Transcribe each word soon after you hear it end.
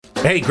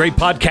Hey, great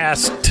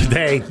podcast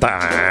today.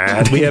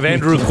 We have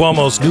Andrew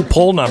Cuomo's new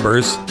poll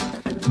numbers.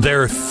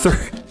 They're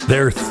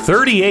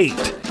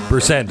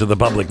 38% of the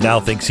public now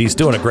thinks he's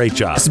doing a great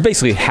job. It's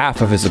basically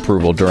half of his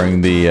approval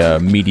during the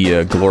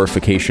media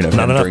glorification of him.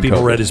 Not enough people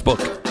COVID. read his book.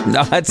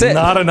 No, that's it.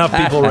 Not enough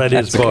people read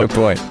his book. That's a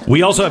good point.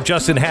 We also have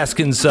Justin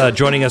Haskins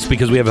joining us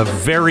because we have a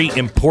very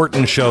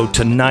important show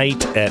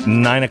tonight at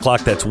 9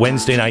 o'clock. That's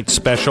Wednesday night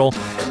special,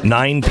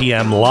 9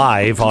 p.m.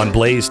 live on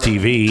Blaze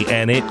TV,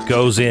 and it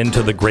goes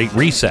into the Great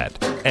Reset.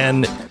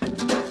 And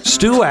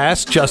Stu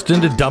asked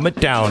Justin to dumb it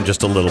down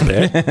just a little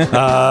bit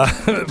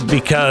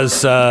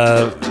because,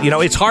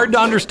 it's hard to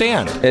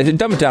understand.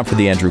 Dumb it down for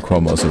the Andrew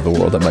Cuomos of the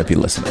world that might be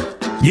listening.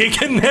 You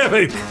can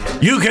never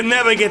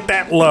get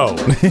that low.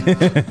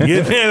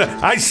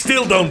 I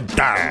still don't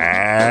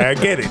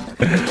get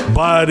it.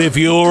 But if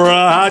you're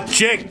a hot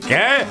chick,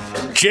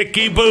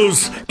 Chicky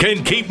Booze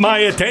can keep my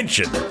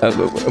attention.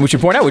 We should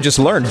point out, we just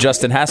learned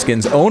Justin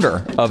Haskins,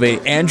 owner of a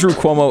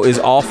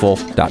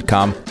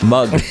AndrewCuomoIsAwful.com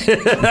mug.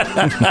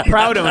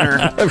 Proud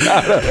owner.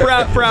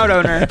 Proud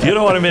owner. You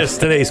don't want to miss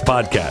today's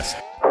podcast.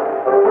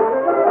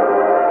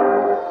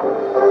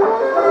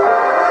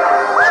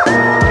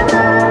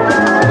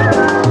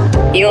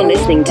 You're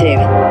listening to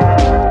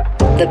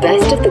the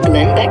best of the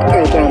Glenn Beck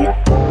program.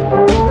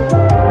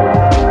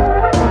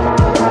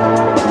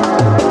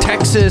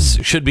 Texas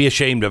should be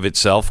ashamed of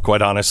itself,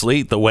 quite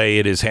honestly, the way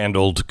it has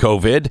handled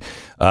COVID.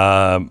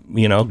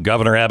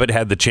 Governor Abbott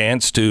had the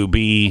chance to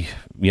be,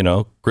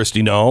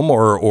 Kristi Noem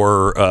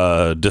or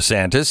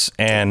DeSantis,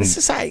 and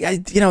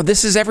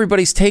this is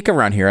everybody's take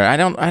around here. I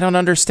don't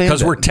understand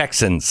because we're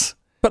Texans.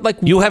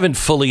 But you haven't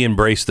fully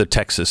embraced the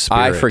Texas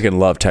spirit. I freaking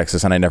love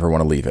Texas, and I never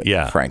want to leave it.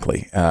 Yeah,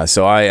 frankly.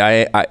 So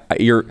I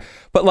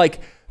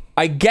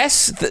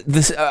guess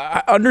this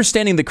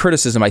understanding the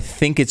criticism, I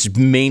think it's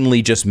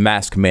mainly just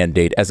mask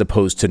mandate as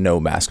opposed to no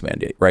mask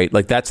mandate, right?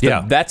 Like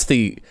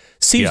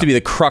seems to be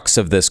the crux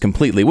of this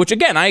completely. Which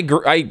again, I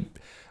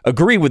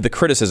agree with the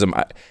criticism.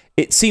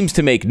 It seems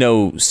to make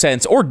no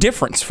sense or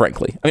difference,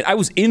 frankly. I mean, I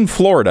was in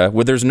Florida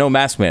where there's no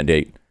mask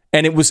mandate.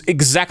 And it was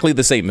exactly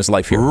the same as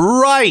life here.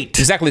 Right.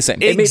 Exactly the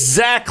same.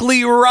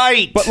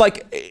 Right.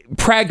 But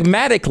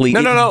pragmatically,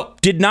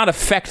 it did not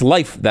affect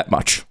life that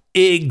much.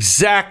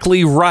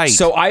 Exactly right.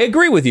 So I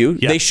agree with you.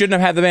 Yeah. They shouldn't have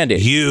had the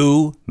mandate.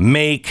 You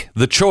make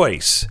the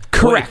choice.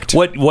 Correct.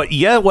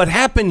 What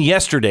happened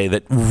yesterday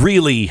that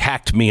really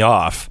hacked me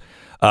off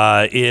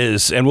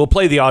is, and we'll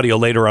play the audio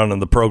later on in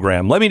the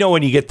program. Let me know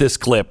when you get this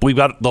clip. We've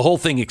got the whole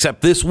thing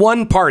except this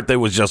one part that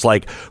was just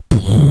like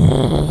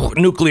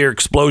nuclear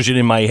explosion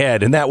in my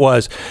head, and that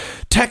was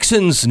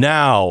Texans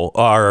now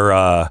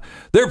are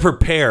they're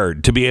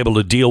prepared to be able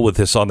to deal with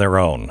this on their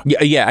own.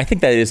 Yeah, I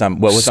think that is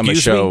on what was on the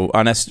show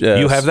on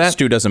you have that?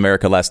 Stu Does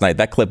America last night.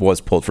 That clip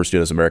was pulled for Stu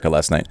Does America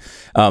last night.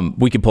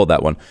 We can pull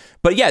that one,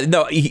 but yeah,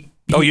 no.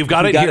 You've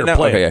got it here.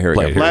 Play okay, it. Here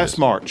we go. Last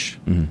March.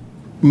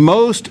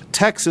 Most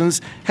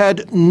Texans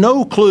had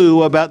no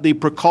clue about the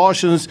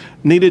precautions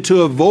needed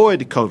to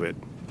avoid COVID.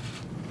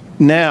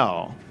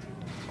 Now,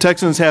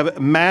 Texans have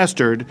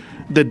mastered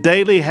the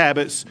daily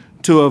habits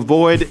to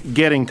avoid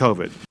getting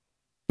COVID.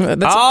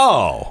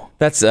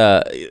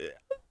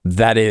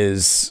 That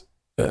is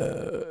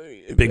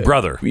Big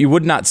Brother. You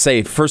would not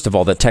say, first of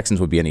all, that Texans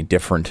would be any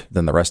different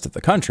than the rest of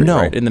the country. No.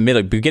 Right? In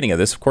the beginning of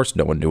this, of course,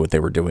 no one knew what they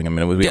were doing. I mean,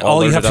 it would be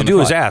all you have to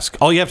do is ask.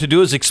 All you have to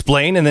do is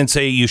explain and then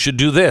say you should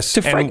do this.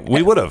 And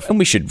we would have. And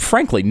we should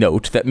frankly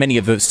note that many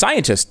of the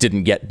scientists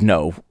didn't yet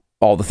know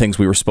all the things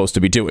we were supposed to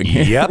be doing.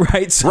 Yep.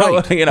 Right. So,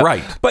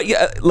 right. But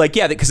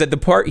because at the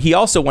part, he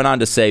also went on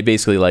to say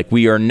basically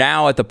we are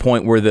now at the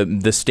point where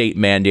the state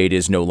mandate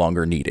is no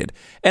longer needed.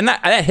 And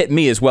that hit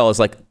me as well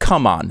as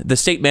come on, the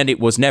state mandate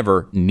was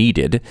never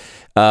needed.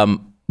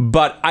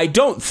 But I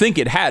don't think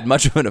it had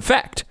much of an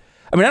effect.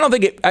 I mean, I don't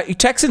think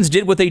Texans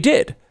did what they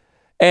did.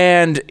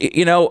 And,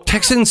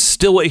 Texans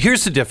still,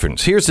 here's the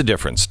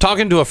difference.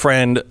 Talking to a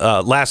friend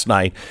last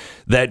night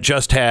that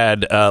just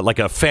had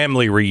a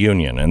family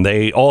reunion, and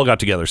they all got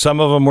together. Some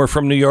of them were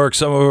from New York,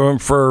 some of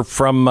them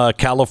from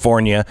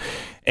California,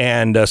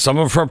 and some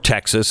of them from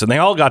Texas, and they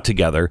all got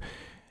together.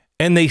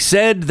 And they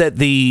said that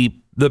the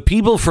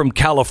people from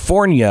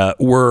California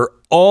were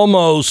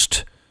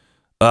almost...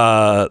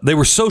 they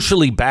were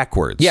socially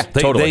backwards. Yeah,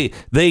 totally.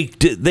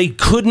 They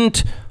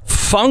couldn't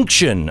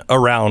function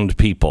around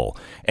people,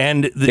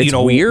 and it's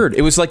weird.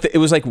 It was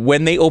like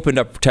when they opened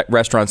up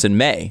restaurants in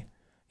May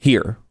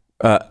here.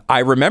 I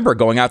remember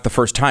going out the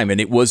first time,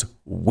 and it was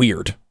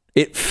weird.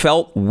 It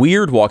felt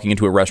weird walking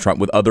into a restaurant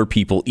with other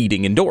people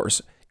eating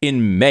indoors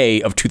in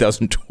May of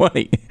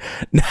 2020.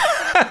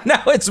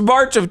 Now it's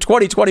March of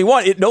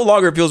 2021. It no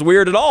longer feels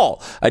weird at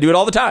all. I do it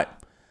all the time.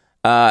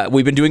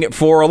 We've been doing it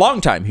for a long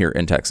time here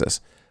in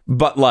Texas.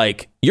 But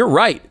you're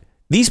right.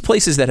 These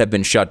places that have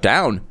been shut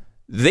down,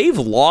 they've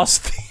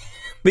lost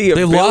the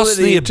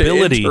ability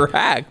to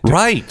interact.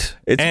 Right.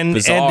 It's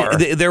bizarre.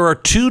 And there are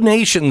two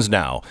nations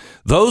now.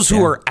 Those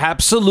who are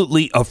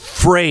absolutely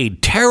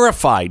afraid,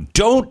 terrified,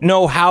 don't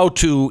know how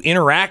to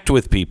interact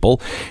with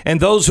people.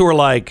 And those who are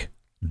like,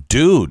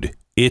 dude,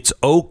 it's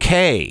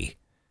okay.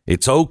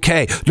 It's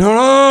okay.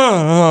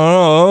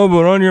 No,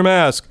 put on your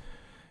mask.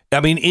 I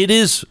mean,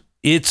 it's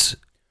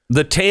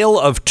the tale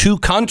of two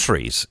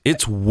countries.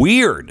 It's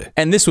weird.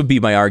 And this would be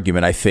my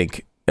argument, I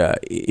think,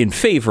 in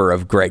favor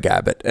of Greg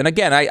Abbott. And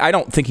again, I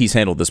don't think he's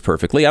handled this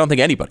perfectly. I don't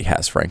think anybody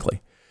has,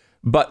 frankly.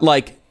 But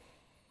like,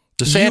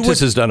 DeSantis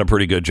has done a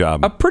pretty good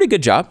job. A pretty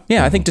good job.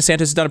 Yeah, I think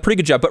DeSantis has done a pretty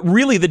good job. But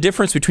really, the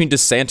difference between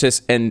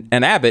DeSantis and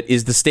Abbott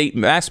is the state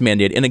mask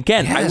mandate. And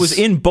again, I was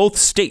in both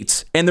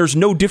states, and there's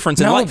no difference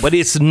in life. But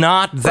it's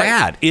not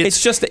that. Right.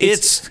 It's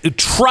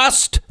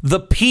trust the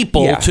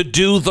people to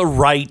do the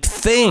right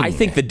thing. I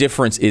think the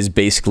difference is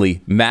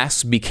basically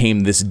masks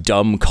became this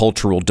dumb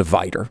cultural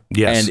divider.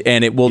 Yes.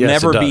 And it will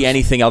never be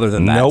anything other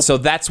than that. Nope. So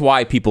that's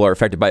why people are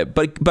affected by it.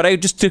 But I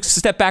just took a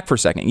step back for a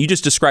second. You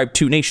just described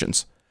two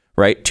nations.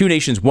 Right, two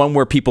nations. One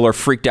where people are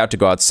freaked out to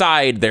go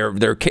outside.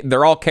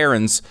 They're all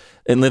Karens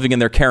and living in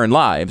their Karen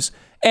lives,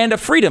 and a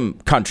freedom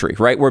country,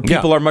 right, where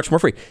people are much more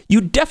free.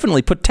 You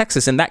definitely put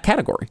Texas in that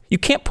category. You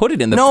can't put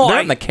it in the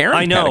in the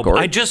Karen category.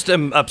 I just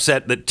am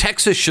upset that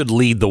Texas should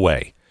lead the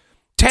way.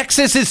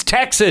 Texas is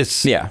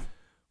Texas. Yeah,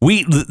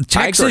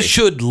 Texas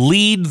should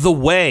lead the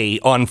way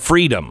on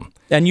freedom.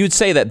 And you'd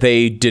say that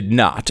they did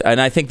not.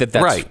 And I think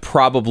that's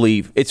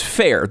probably, it's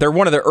fair. They're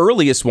one of the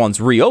earliest ones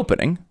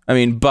reopening. I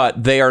mean,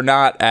 but they are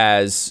not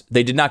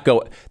they did not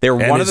go, they're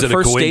one of the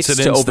first states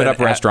to open up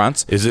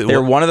restaurants.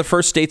 They're one of the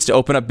first states to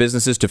open up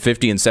businesses to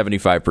 50 and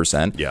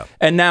 75%. Yeah.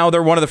 And now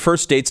they're one of the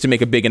first states to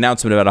make a big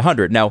announcement about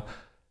 100. Now,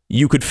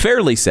 you could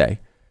fairly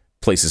say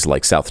places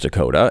like South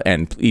Dakota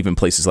and even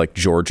places like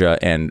Georgia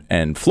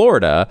and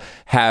Florida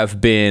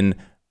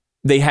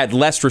they had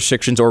less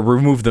restrictions or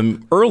removed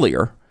them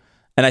earlier.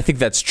 And I think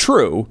that's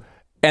true.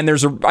 And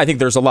I think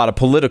there's a lot of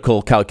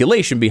political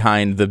calculation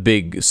behind the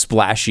big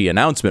splashy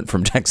announcement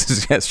from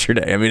Texas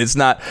yesterday. I mean, it's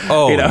not,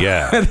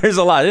 there's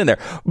a lot in there.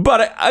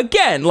 But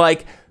again,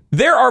 like,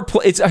 there are,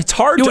 it's hard to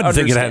understand. You wouldn't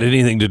think it had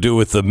anything to do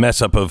with the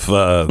mess up of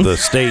the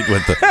state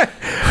with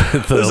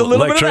the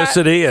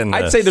electricity. And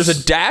I'd say there's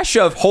a dash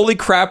of, holy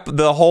crap,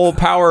 the whole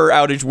power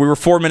outage. We were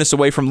 4 minutes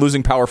away from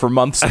losing power for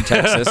months in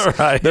Texas.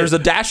 Right. There's a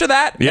dash of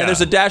that. Yeah. And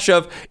there's a dash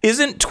of,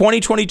 isn't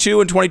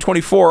 2022 and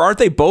 2024, aren't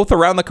they both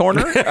around the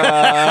corner?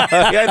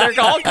 They're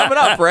all coming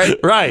up, right?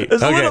 Right.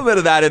 There's a little bit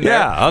of that in there.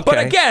 Yeah, okay.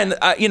 But again,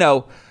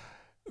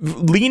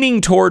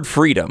 leaning toward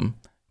freedom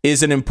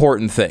is an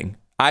important thing.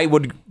 I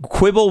would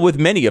quibble with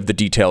many of the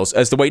details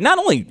as not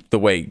only the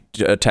way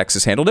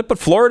Texas handled it, but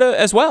Florida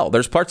as well.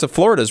 There's parts of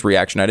Florida's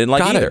reaction I didn't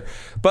like either.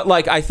 But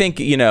I think,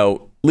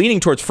 leaning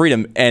towards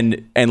freedom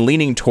and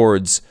leaning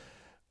towards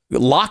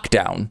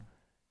lockdown,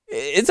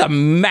 it's a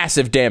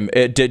massive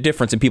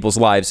difference in people's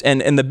lives.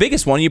 And the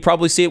biggest one, you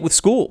probably see it with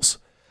schools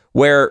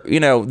where,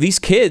 these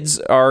kids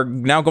are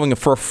now going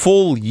for a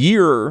full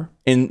year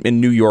in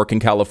New York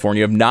and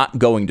California of not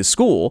going to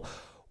school,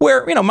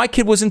 where, my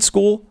kid was in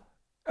school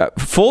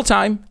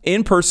full-time,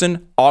 in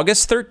person,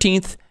 August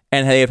 13th,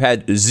 and they have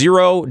had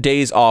 0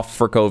 days off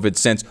for COVID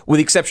since, with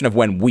the exception of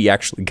when we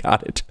actually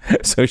got it.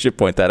 So I should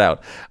point that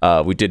out.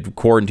 We did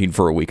quarantine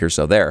for a week or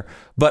so there.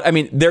 But, I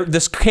mean,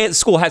 this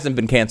school hasn't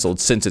been canceled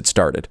since it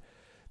started.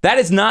 That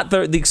is not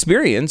the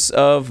experience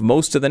of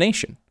most of the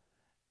nation.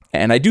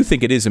 And I do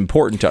think it is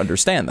important to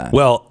understand that.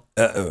 Well,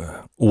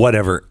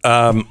 whatever.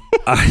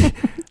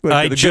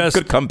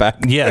 Good comeback.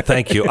 Yeah,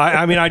 thank you.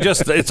 I mean,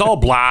 it's all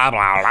blah,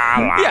 blah,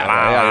 blah,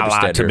 blah,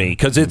 blah to me.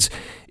 Because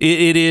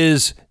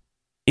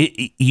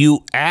you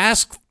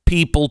ask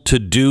people to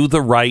do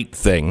the right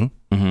thing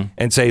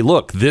and say,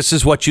 look, this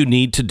is what you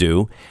need to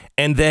do.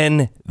 And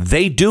then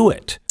they do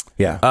it.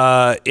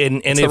 Yeah.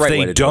 And if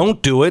they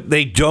don't do it,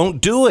 they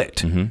don't do it.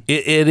 Mm-hmm.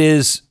 It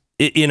is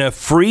in a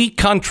free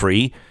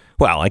country.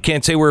 Well, I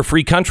can't say we're a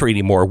free country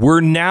anymore.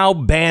 We're now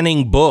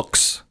banning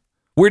books.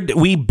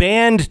 We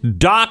banned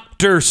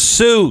Dr.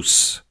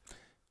 Seuss.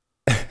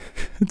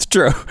 It's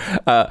true.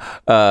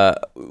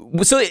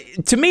 So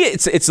to me,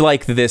 it's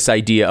like this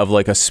idea of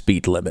like a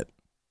speed limit,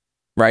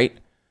 right?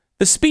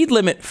 The speed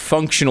limit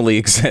functionally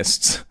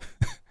exists.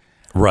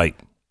 Right.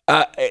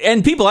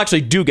 And people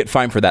actually do get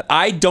fined for that.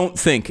 I don't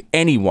think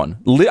anyone,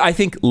 I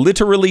think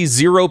literally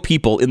 0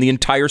 people in the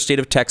entire state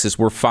of Texas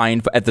were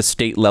fined at the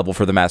state level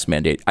for the mask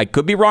mandate. I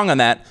could be wrong on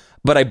that,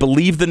 but I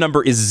believe the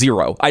number is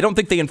 0. I don't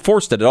think they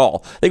enforced it at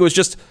all. I think it was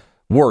just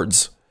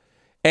words.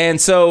 And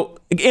so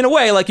in a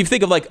way, like you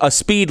think of like a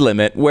speed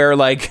limit where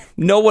like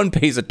no one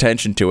pays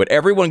attention to it.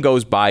 Everyone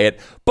goes by it,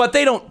 but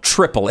they don't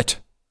triple it.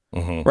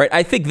 Mm-hmm. Right.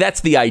 I think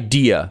that's the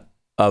idea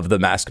of the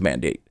mask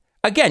mandate.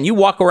 Again, you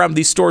walk around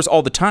these stores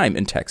all the time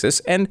in Texas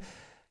and,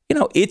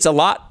 it's a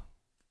lot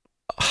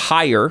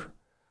higher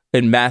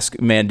in mask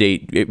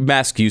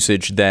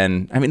usage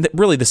than, I mean,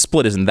 really the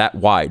split isn't that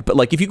wide. But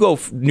like if you go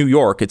New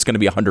York, it's going to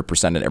be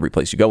 100% in every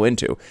place you go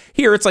into.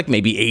 Here, it's like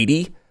maybe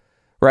 80,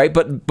 right?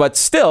 But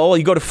still,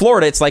 you go to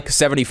Florida, it's like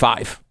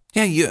 75.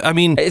 Yeah,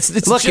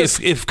 it's look,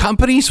 if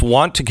companies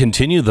want to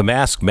continue the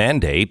mask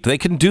mandate, they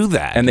can do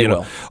that. And they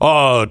will.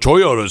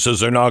 Toyota says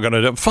they're not going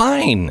to do it.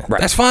 Fine.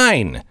 Right. That's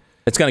fine.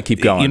 It's going to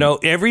keep going. You know,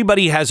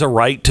 everybody has a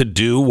right to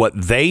do what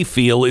they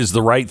feel is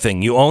the right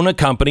thing. You own a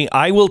company.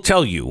 I will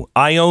tell you,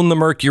 I own the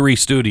Mercury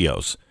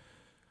Studios.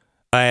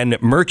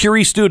 And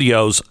Mercury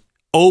Studios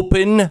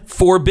open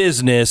for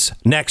business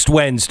next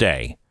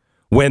Wednesday.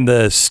 When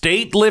the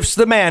state lifts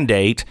the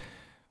mandate,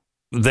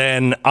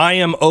 then I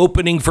am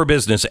opening for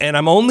business. And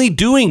I'm only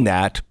doing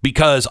that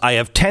because I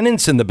have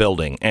tenants in the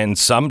building. And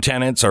some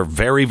tenants are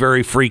very,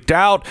 very freaked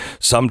out.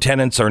 Some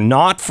tenants are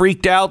not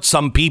freaked out.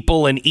 Some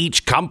people in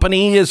each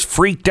company is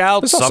freaked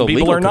out. There's Some also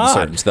people legal are not.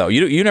 concerns, though.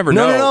 You never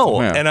know.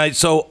 No. Yeah. And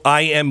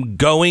I am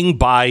going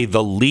by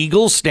the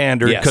legal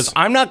standard because Yes.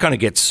 I'm not going to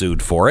get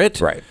sued for it.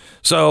 Right.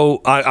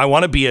 So I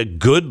want to be a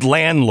good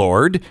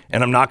landlord,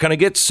 and I'm not going to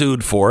get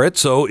sued for it.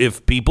 So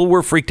if people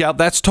were freaked out,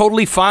 that's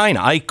totally fine.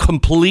 I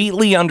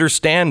completely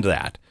understand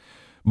that.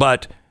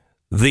 But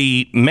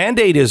the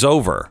mandate is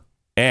over,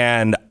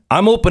 and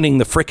I'm opening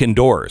the frickin'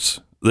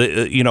 doors.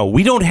 We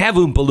don't have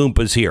Oompa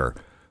Loompas here.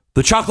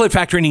 The chocolate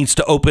factory needs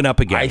to open up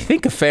again. I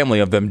think a family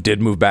of them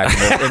did move back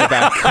in the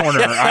back corner.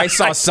 I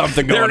saw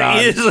something going on.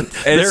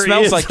 It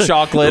smells like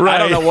chocolate. Right. I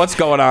don't know what's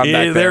going on back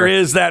there. There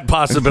is that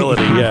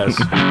possibility, yes.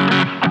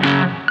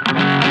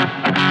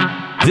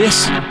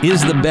 This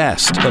is the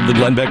best of the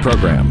Glenn Beck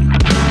program.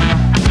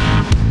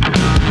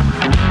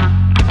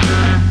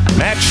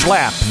 Matt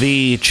Schlapp,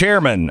 the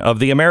chairman of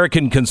the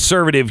American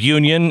Conservative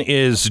Union,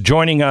 is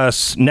joining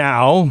us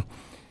now.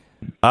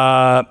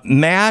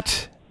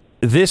 Matt,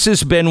 this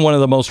has been one of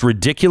the most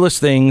ridiculous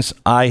things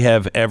I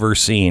have ever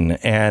seen.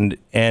 And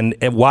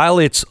while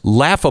it's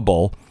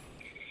laughable,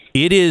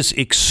 it is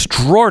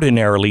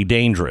extraordinarily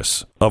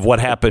dangerous of what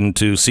happened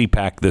to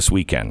CPAC this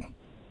weekend.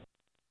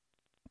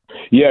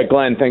 Yeah,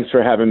 Glenn, thanks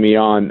for having me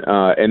on,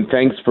 and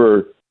thanks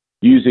for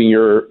using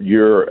your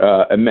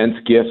immense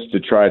gifts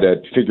to try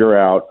to figure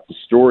out the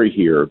story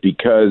here.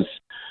 Because,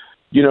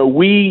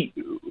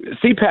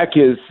 CPAC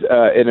is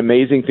an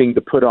amazing thing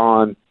to put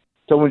on.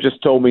 Someone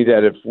just told me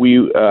that if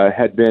we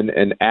had been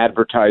an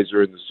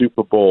advertiser in the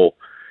Super Bowl,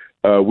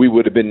 we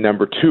would have been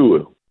number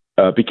 2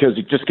 because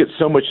it just gets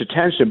so much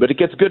attention. But it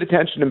gets good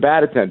attention and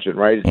bad attention,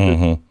 right? It's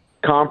this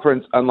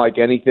conference unlike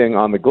anything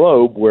on the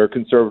globe where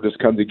conservatives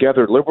come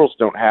together. Liberals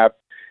don't have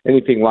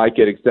anything like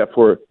it except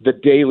for the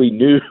daily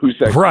news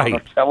that's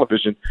on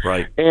television.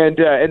 Right.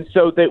 And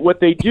so what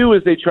they do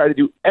is they try to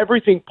do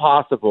everything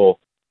possible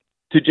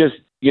to just,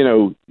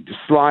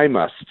 slime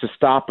us, to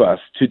stop us,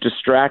 to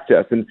distract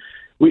us. And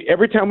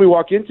every time we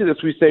walk into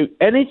this, we say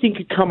anything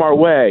could come our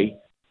way.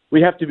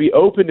 We have to be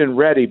open and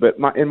ready. But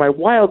in my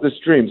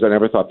wildest dreams, I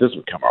never thought this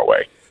would come our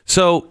way.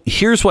 So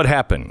here's what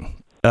happened.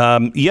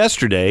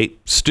 Yesterday,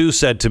 Stu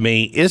said to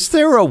me, is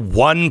there a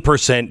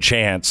 1%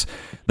 chance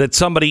that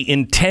somebody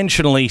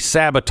intentionally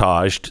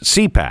sabotaged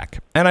CPAC?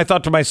 And I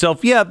thought to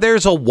myself, yeah,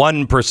 there's a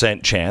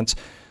 1% chance.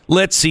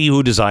 Let's see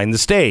who designed the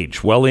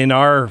stage. Well, in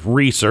our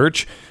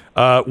research,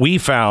 we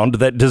found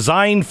that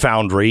Design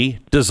Foundry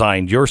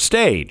designed your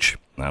stage.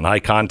 And I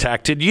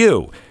contacted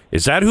you.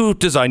 Is that who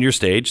designed your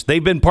stage?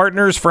 They've been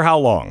partners for how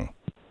long?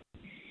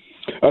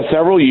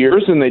 Several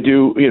years, and they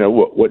do,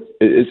 what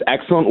is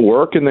excellent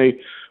work, and they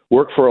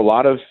work for a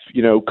lot of,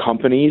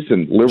 companies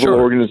and liberal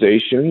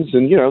organizations,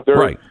 and,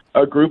 they're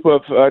a group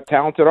of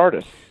talented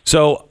artists.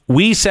 So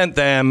we sent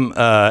them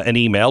an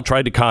email,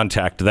 tried to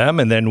contact them,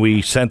 and then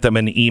we sent them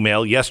an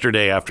email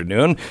yesterday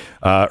afternoon,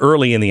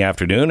 early in the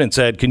afternoon, and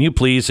said, can you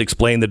please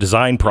explain the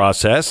design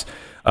process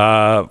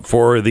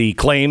for the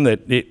claim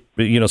that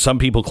some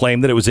people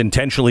claim that it was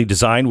intentionally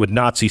designed with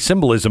Nazi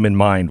symbolism in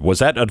mind. Was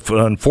that an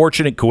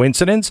unfortunate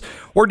coincidence,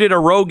 or did a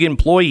rogue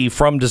employee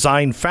from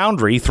Design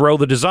Foundry throw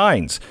the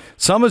designs?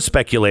 Some have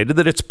speculated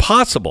that it's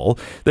possible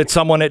that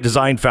someone at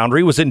Design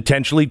Foundry was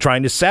intentionally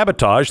trying to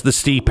sabotage the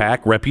CPAC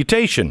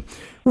reputation.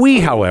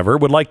 We, however,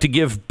 would like to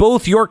give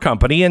both your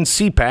company and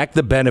CPAC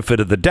the benefit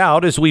of the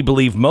doubt, as we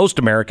believe most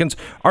Americans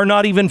are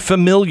not even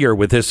familiar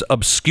with this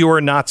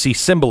obscure Nazi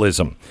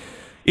symbolism.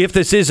 If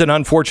this is an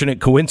unfortunate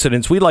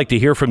coincidence, we'd like to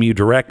hear from you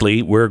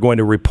directly. We're going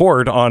to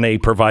report on a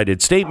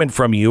provided statement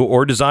from you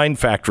or Design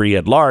Factory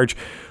at large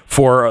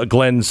for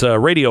Glenn's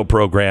radio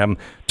program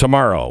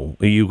tomorrow.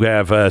 You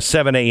have a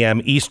 7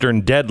 a.m. Eastern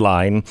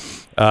deadline.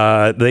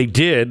 They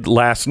did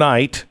last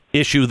night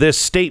issue this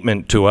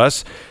statement to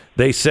us.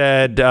 They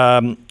said,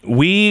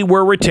 we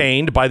were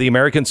retained by the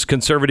American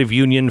Conservative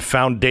Union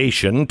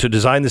Foundation to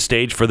design the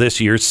stage for this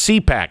year's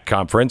CPAC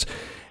conference.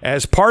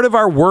 As part of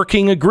our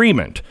working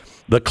agreement,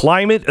 the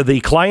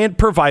client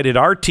provided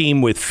our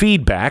team with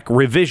feedback,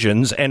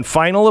 revisions, and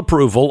final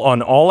approval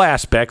on all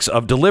aspects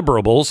of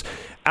deliverables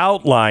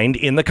outlined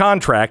in the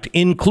contract,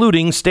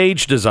 including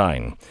stage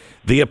design.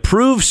 The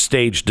approved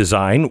stage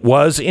design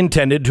was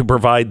intended to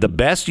provide the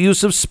best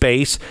use of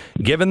space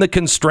given the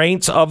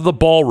constraints of the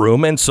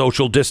ballroom and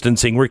social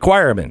distancing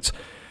requirements.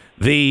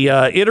 The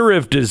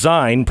iterative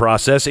design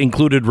process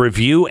included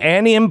review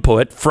and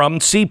input from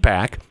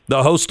CPAC,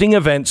 the hosting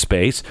event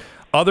space,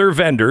 other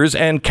vendors,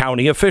 and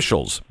county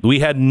officials. We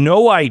had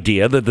no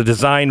idea that the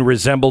design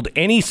resembled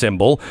any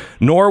symbol,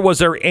 nor was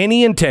there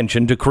any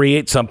intention to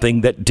create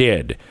something that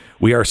did.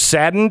 We are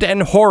saddened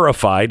and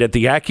horrified at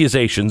the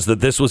accusations that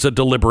this was a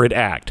deliberate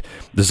act.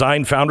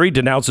 Design Foundry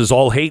denounces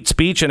all hate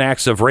speech and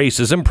acts of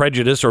racism,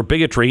 prejudice, or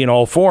bigotry in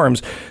all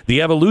forms.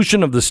 The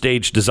evolution of the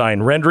stage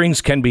design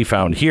renderings can be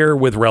found here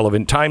with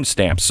relevant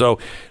timestamps. So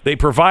they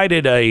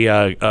provided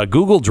a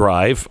Google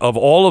Drive of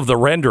all of the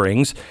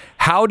renderings.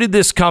 How did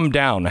this come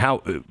down? How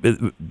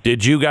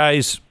did you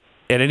guys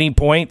at any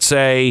point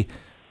say,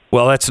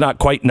 well, that's not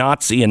quite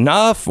Nazi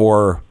enough,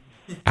 or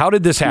how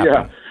did this happen?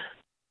 Yeah.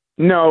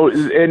 No,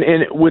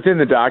 and within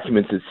the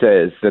documents it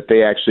says that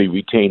they actually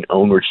retain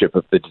ownership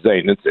of the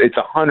design. It's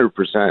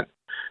 100%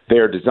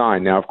 their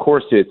design. Now, of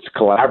course, it's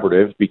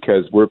collaborative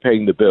because we're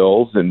paying the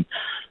bills and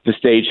the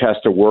stage has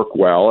to work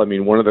well. I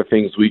mean, one of the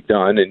things we've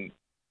done, and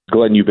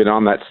Glenn, you've been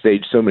on that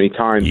stage so many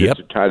times, is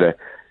to try to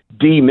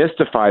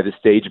demystify the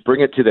stage,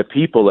 bring it to the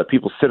people, let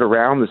people sit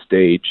around the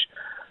stage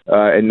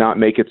and not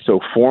make it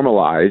so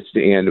formalized.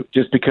 And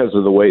just because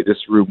of the way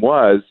this room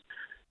was,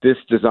 this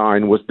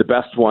design was the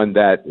best one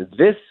that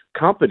this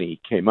company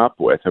came up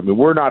with. I mean,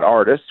 we're not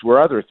artists, we're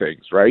other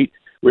things, right?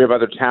 We have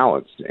other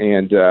talents.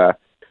 And I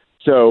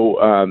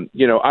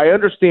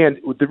understand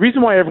the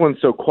reason why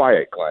everyone's so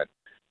quiet, Glenn,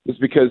 is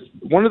because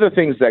one of the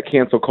things that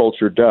cancel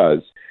culture does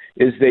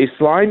is they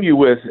slime you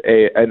with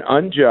an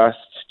unjust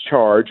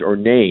charge or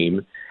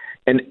name,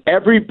 and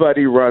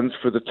everybody runs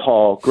for the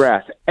tall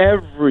grass.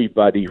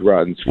 Everybody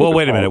runs for the tall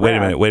grass.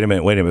 Wait a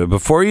minute.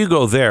 Before you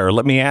go there,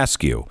 let me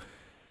ask you.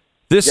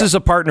 This is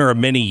a partner of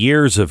many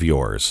years of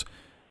yours.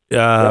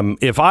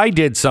 If I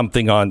did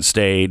something on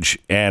stage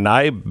and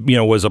I,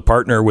 was a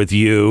partner with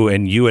you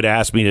and you had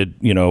asked me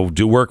to,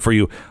 do work for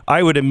you,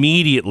 I would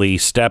immediately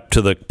step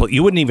to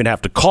you wouldn't even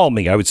have to call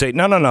me. I would say,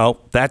 no,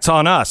 that's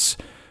on us.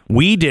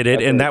 We did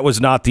it, and that was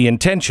not the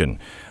intention.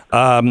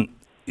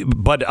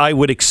 But I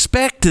would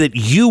expect that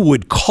you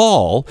would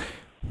call.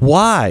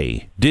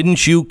 Why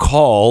didn't you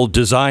call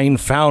Design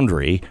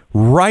Foundry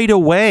right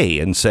away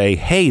and say,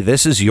 hey,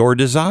 this is your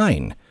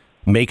design?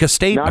 Make a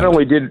statement.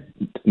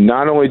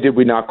 Not only did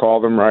we not call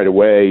them right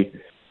away,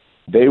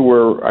 they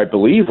were, I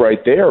believe,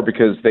 right there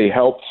because they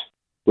helped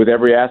with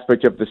every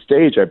aspect of the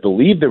stage. I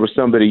believe there was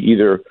somebody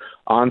either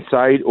on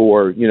site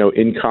or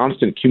in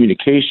constant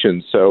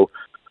communication. So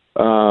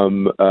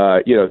those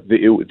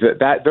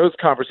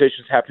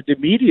conversations happened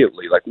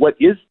immediately. Like, what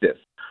is this?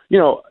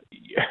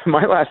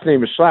 My last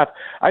name is Schlapp.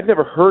 I've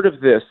never heard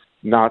of this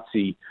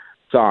Nazi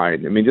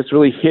sign. I mean, this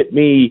really hit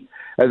me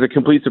as a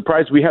complete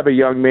surprise. We have a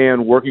young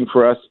man working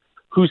for us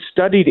who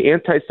studied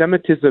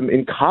anti-Semitism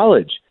in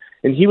college.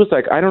 And he was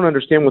like, I don't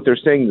understand what they're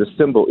saying the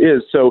symbol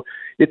is. So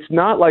it's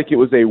not like it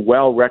was a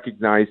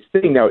well-recognized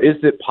thing. Now, is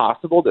it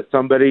possible that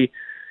somebody,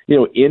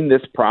 in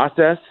this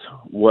process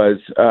was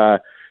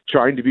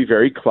trying to be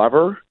very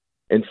clever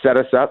and set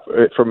us up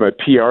from a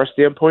PR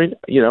standpoint?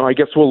 I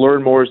guess we'll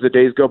learn more as the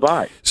days go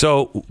by.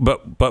 So,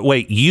 but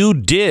wait, you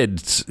did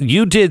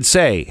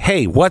say,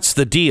 hey, what's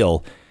the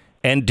deal?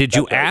 And did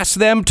you ask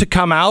them to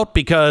come out?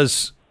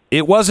 Because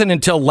it wasn't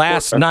until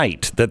last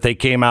night that they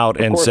came out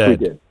and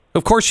said,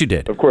 of course you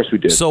did. Of course we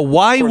did. So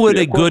why would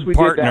a good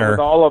partner, with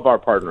all of our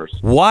partners,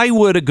 why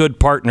would a good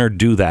partner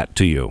do that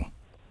to you?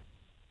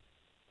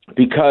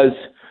 Because,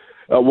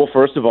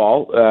 first of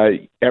all,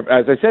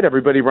 as I said,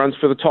 everybody runs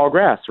for the tall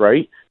grass,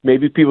 right?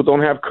 Maybe people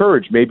don't have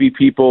courage. Maybe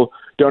people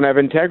don't have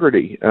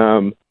integrity.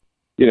 That's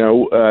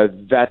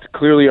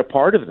clearly a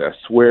part of this,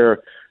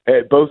 where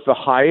both the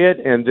Hyatt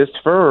and this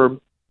firm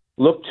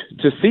looked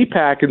to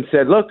CPAC and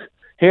said, look,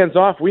 hands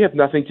off, we have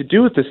nothing to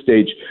do with this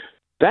stage.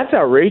 That's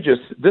outrageous.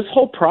 This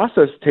whole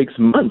process takes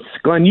months.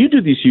 Glenn, you do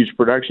these huge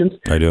productions.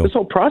 I do. This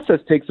whole process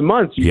takes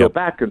months. You go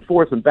back and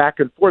forth and back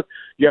and forth.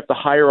 You have to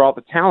hire all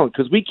the talent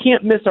because we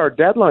can't miss our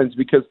deadlines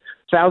because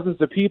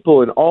thousands of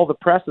people and all the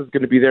press is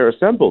going to be there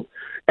assembled.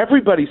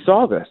 Everybody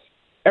saw this.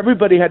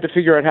 Everybody had to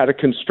figure out how to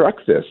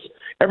construct this.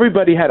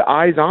 Everybody had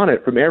eyes on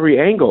it from every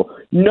angle.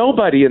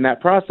 Nobody in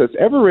that process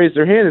ever raised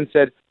their hand and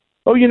said,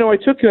 oh,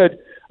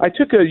 I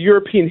took a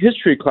European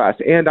history class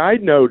and I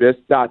noticed ...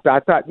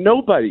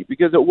 Nobody,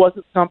 because it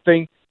wasn't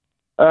something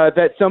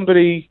that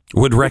somebody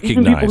would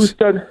recognize.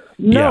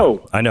 No,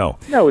 yeah, I know.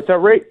 No, it's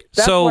outrageous.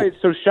 That's why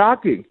it's so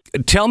shocking.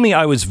 Tell me,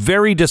 I was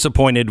very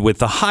disappointed with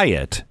the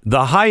Hyatt.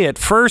 The Hyatt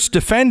first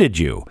defended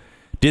you.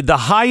 Did the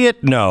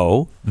Hyatt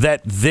know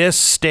that this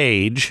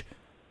stage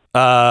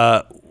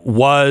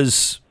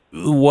was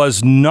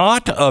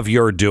not of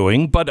your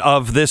doing, but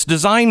of this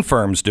design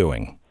firm's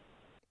doing?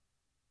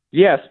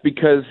 Yes,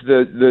 because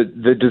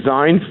the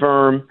design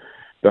firm,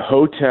 the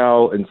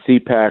hotel, and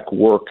CPAC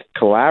work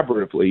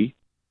collaboratively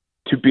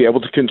to be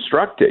able to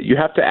construct it. You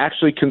have to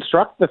actually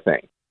construct the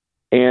thing.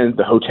 And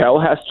the hotel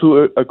has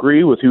to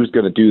agree with who's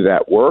going to do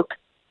that work.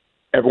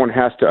 Everyone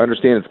has to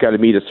understand it's got to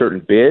meet a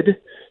certain bid.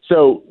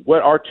 So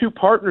what our two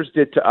partners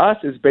did to us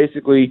is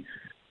basically,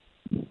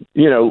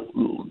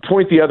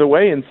 point the other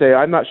way and say,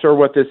 I'm not sure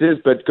what this is,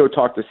 but go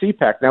talk to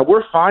CPAC. Now,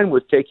 we're fine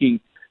with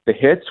taking the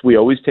hits. We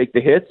always take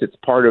the hits. It's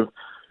part of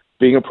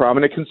being a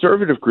prominent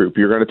conservative group.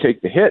 You're going to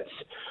take the hits,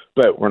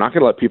 but we're not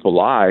going to let people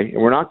lie,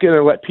 and we're not going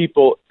to let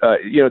people,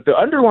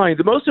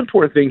 the most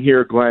important thing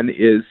here, Glenn,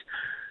 is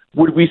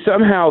would we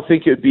somehow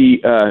think it'd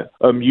be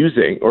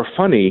amusing or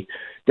funny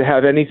to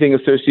have anything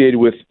associated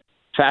with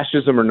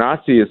fascism or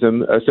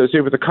Nazism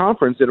associated with the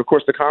conference? And of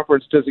course, the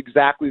conference does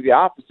exactly the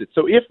opposite.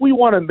 So if we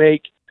want to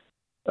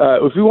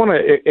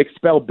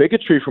expel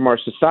bigotry from our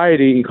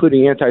society,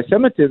 including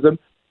anti-Semitism,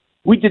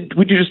 we do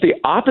just the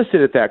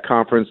opposite at that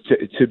conference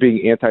to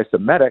being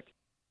anti-Semitic.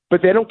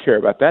 But they don't care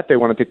about that. They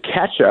wanted to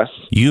catch us.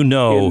 In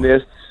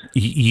this.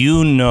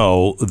 You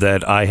know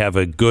that I have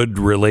a good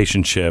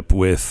relationship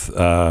with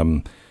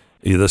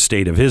the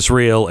State of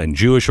Israel and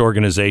Jewish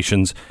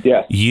organizations.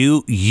 Yes.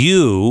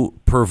 You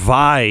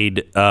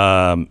provide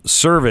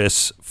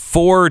service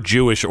for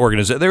Jewish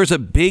organizations. There's a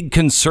big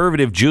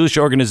conservative Jewish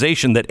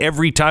organization that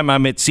every time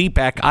I'm at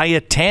CPAC, I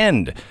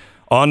attend.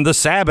 On the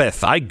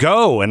Sabbath, I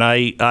go and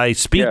I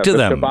speak to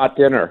them. Shabbat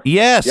dinner.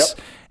 Yes. Yep.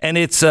 And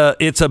it's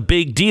a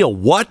big deal.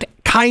 What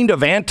kind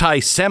of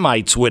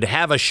anti-Semites would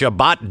have a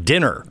Shabbat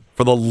dinner?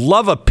 For the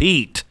love of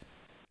Pete.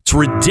 It's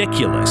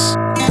ridiculous.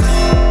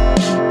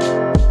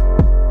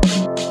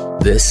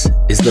 This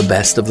is the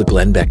best of the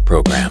Glenn Beck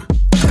program.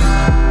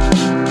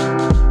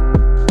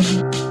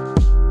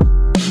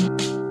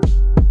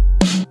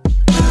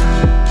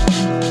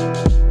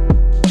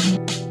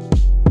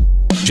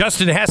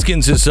 Justin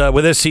Haskins is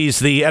with us. He's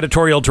the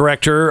editorial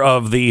director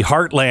of the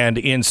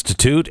Heartland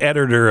Institute,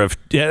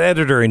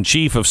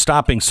 editor-in-chief of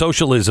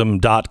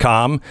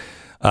StoppingSocialism.com,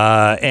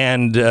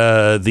 and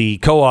the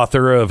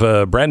co-author of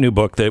a brand new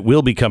book that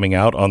will be coming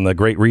out on the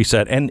Great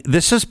Reset. And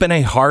this has been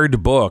a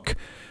hard book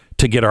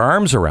to get our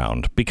arms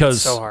around because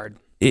it's so hard.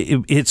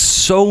 It's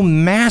so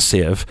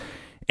massive,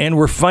 and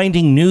we're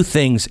finding new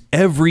things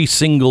every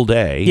single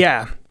day.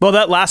 Yeah. Well,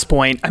 that last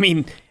point, I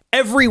mean,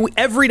 every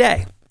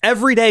day.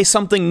 Every day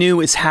something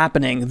new is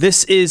happening.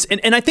 This is,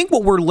 and I think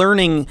what we're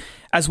learning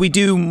as we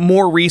do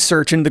more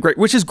research into the great,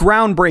 which is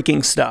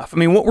groundbreaking stuff. I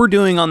mean, what we're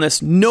doing on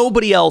this,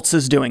 nobody else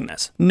is doing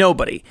this.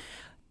 Nobody.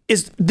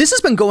 This has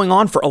been going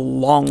on for a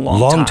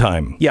long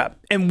time. Yeah.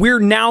 And we're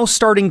now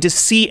starting to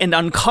see and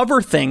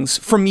uncover things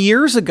from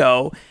years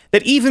ago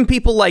that even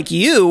people like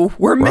you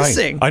were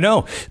missing. Right. I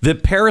know. The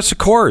Paris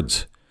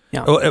Accords.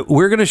 Yeah.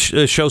 We're going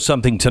to show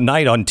something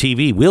tonight on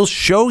TV. We'll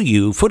show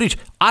you footage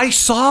I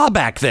saw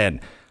back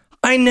then.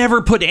 I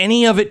never put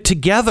any of it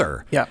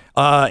together. Yeah.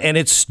 And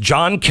it's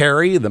John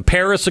Kerry, the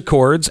Paris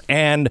Accords,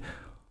 and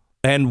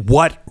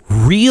what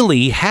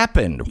really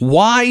happened.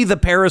 Why the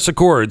Paris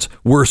Accords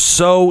were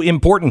so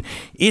important.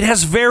 It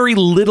has very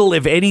little,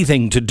 if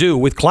anything, to do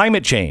with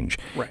climate change.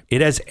 Right.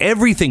 It has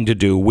everything to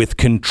do with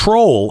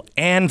control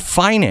and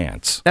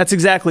finance. That's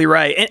exactly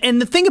right. And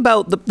the thing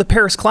about the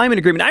Paris Climate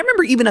Agreement, I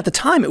remember even at the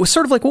time, it was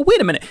sort of like, well, wait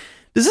a minute.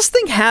 Does this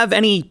thing have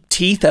any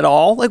teeth at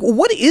all? Like,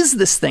 what is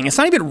this thing? It's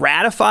not even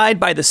ratified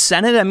by the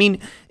Senate. I mean,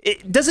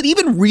 does it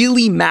even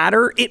really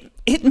matter?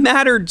 It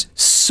mattered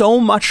so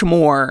much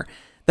more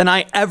than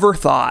I ever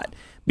thought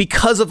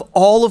because of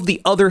all of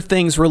the other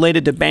things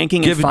related to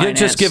banking and finance.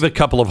 Just give a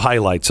couple of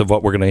highlights of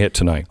what we're going to hit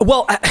tonight.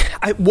 Well,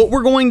 what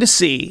we're going to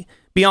see,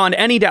 beyond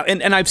any doubt,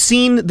 and I've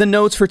seen the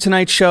notes for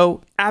tonight's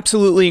show,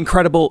 absolutely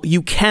incredible.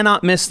 You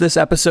cannot miss this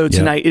episode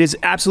tonight. It is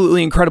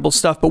absolutely incredible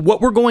stuff. But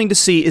what we're going to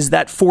see is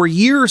that for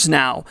years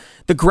now,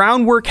 the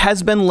groundwork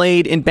has been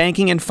laid in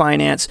banking and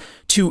finance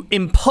to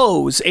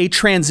impose a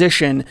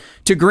transition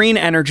to green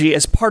energy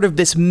as part of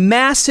this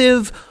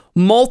massive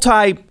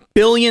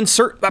multi-trillion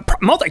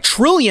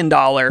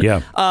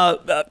dollar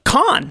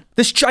con,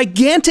 this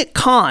gigantic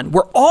con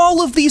where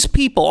all of these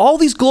people, all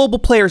these global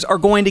players are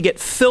going to get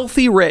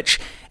filthy rich.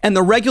 And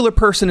the regular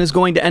person is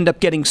going to end up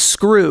getting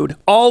screwed,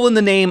 all in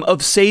the name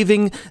of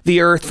saving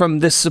the earth from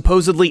this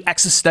supposedly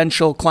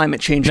existential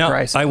climate change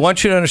crisis. I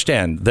want you to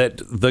understand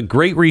that the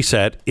Great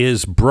Reset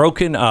is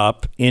broken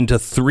up into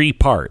three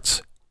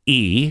parts.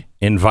 E,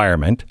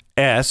 environment.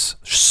 S,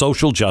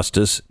 social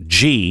justice.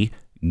 G,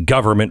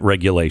 government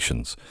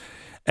regulations.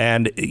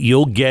 And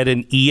you'll get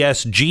an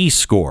ESG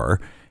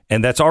score,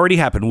 and that's already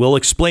happened. We'll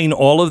explain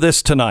all of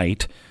this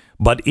tonight,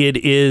 but it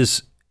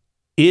is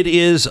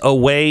a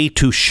way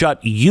to shut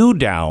you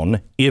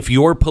down if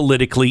you're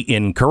politically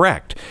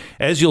incorrect.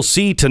 As you'll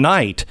see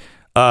tonight,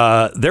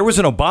 there was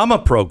an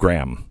Obama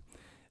program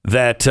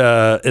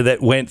that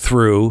went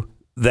through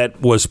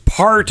that was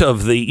part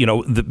of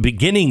the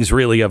beginnings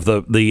really of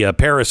the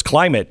Paris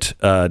climate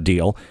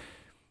deal.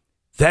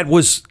 That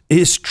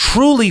is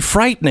truly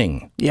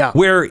frightening. Yeah,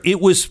 where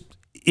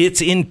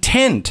its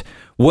intent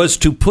was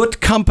to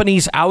put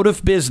companies out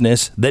of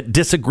business that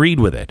disagreed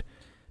with it.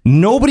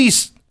 Nobody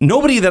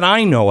that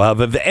I know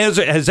of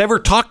has ever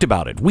talked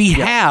about it. We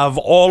have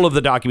all of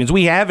the documents.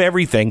 We have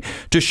everything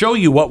to show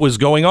you what was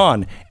going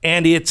on.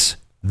 And it's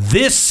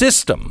this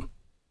system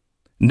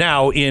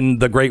now in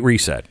the Great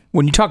Reset.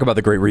 When you talk about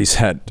the Great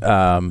Reset,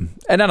 and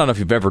I don't know if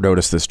you've ever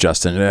noticed this,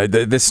 Justin,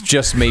 this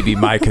just may be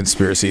my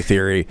conspiracy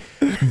theory,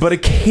 but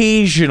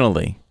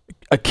occasionally,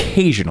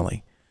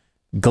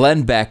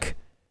 Glenn Beck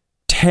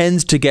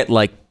tends to get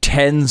like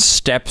 10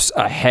 steps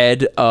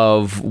ahead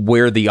of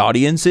where the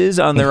audience is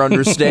on their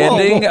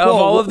understanding of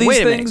all of these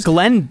wait a things. minute,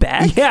 Glenn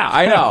Beck? Yeah,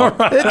 I know.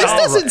 This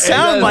doesn't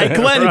sound like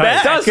Glenn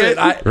Beck. Does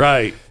it?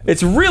 Right.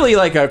 It's really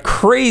like a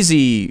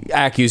crazy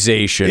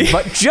accusation,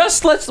 but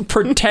just let's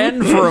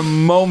pretend for a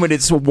moment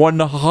it's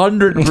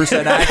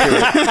 100%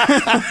 accurate.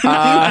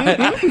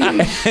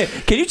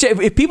 Can you say,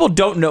 if people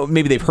don't know,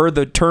 maybe they've heard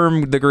the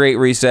term the Great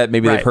Reset,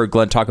 maybe they've heard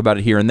Glenn talk about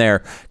it here and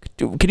there.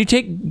 Can you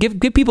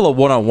give people a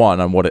one-on-one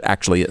on what it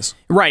actually is?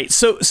 Right.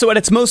 So at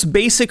its most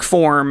basic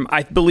form,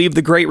 I believe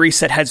the Great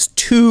Reset has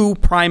two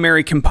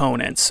primary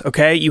components.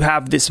 Okay, you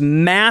have this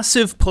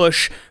massive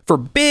push for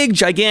big,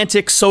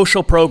 gigantic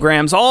social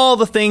programs, all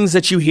the things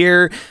that you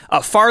hear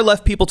far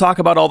left people talk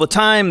about all the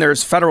time.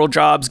 There's federal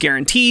jobs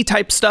guarantee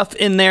type stuff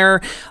in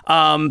there.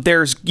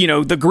 There's,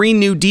 the Green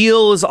New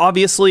Deal is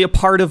obviously a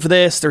part of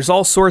this. There's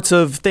all sorts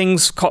of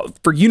things called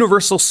for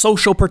universal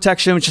social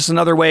protection, which is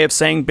another way of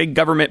saying big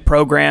government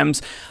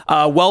programs,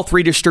 wealth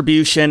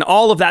redistribution,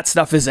 all of that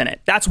stuff is in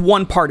it. That's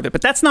one part of it,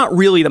 but that's not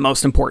really the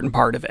most important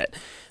part of it.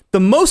 The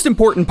most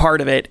important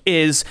part of it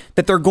is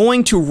that they're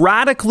going to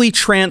radically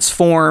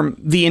transform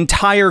the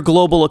entire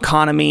global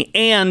economy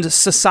and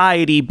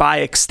society by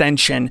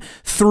extension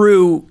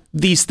through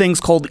these things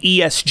called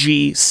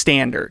ESG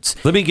standards.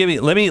 Let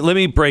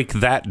me break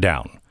that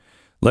down.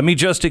 Let me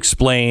just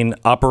explain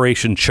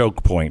Operation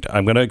Choke Point.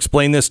 I'm going to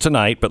explain this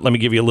tonight, but let me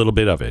give you a little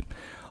bit of it.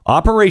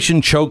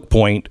 Operation Choke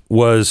Point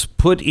was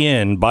put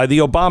in by the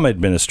Obama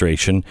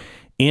administration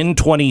in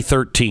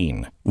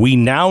 2013. We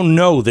now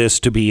know this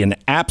to be an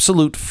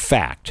absolute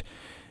fact.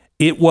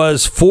 It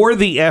was for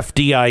the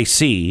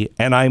FDIC,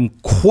 and I'm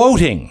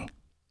quoting,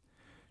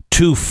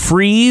 to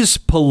freeze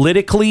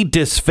politically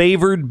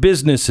disfavored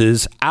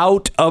businesses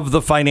out of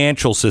the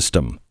financial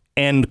system,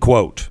 end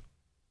quote.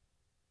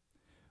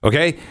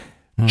 Okay?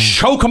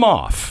 Choke them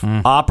off.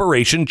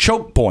 Operation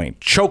Choke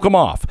Point. Choke them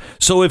off.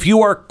 So if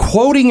you are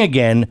quoting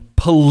again,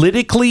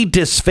 politically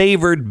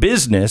disfavored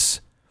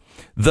business,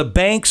 the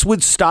banks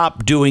would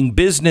stop doing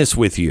business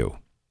with you.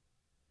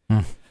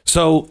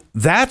 So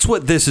that's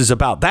what this is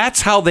about.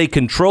 That's how they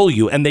control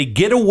you. And they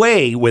get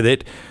away with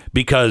it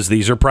because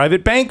these are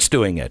private banks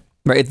doing it.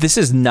 Right. This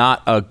is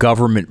not a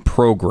government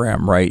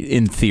program, right?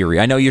 In theory.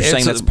 I know you're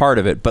saying that's part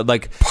of it, but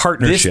like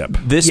partnership.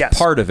 This yes.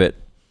 part of it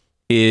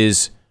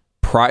is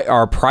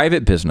our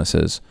private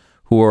businesses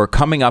who are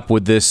coming up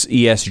with this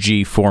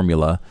ESG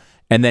formula.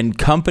 And then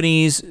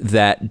companies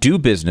that do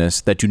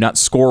business that do not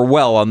score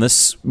well on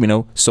this,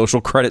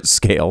 social credit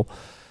scale,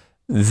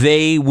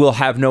 they will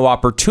have no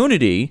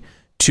opportunity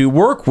to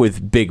work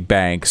with big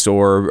banks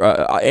or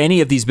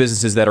any of these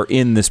businesses that are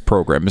in this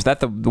program. Is that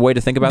the way to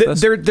think about this?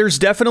 There's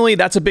definitely,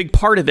 that's a big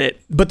part of it.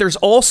 But there's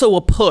also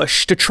a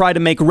push to try to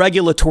make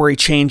regulatory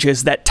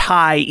changes that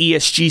tie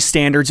ESG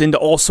standards into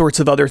all sorts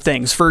of other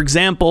things. For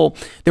example,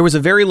 there was a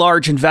very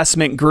large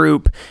investment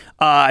group,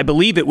 I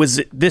believe it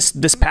was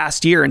this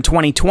past year in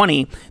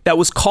 2020, that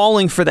was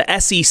calling for the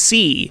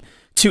SEC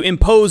to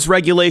impose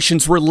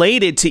regulations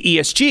related to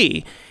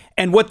ESG.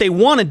 And what they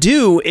want to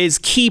do is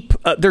keep,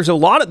 there's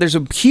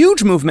a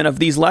huge movement of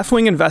these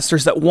left-wing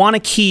investors that want to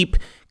keep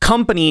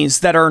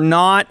companies that are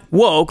not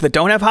woke, that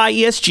don't have high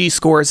ESG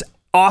scores,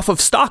 off of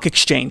stock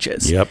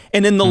exchanges. Yep.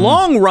 And in the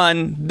long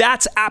run,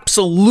 that's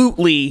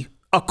absolutely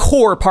a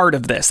core part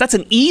of this. That's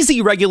an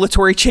easy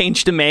regulatory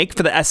change to make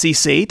for the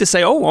SEC to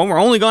say, we're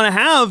only going to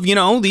have,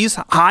 these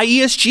high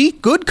ESG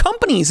good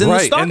companies in the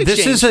stock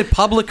exchange. This is a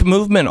public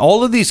movement.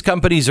 All of these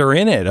companies are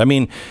in it. I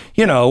mean,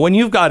 when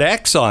you've got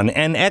Exxon,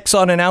 and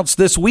Exxon announced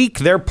this week,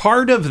 they're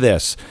part of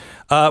this.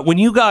 When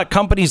you got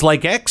companies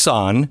like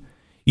Exxon,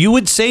 you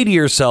would say to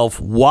yourself,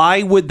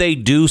 why would they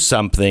do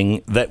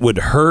something that would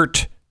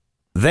hurt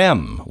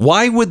them?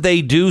 Why would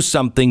they do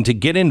something to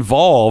get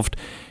involved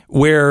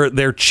where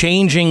they're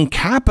changing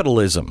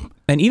capitalism?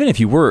 And even if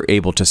you were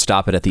able to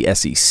stop it at the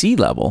SEC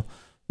level,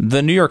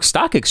 the New York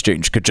Stock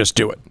Exchange could just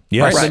do it.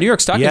 Yes. Right? The New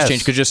York Stock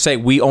Exchange could just say,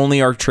 we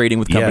only are trading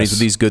with companies with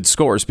these good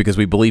scores because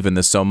we believe in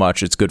this so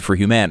much, it's good for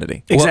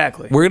humanity.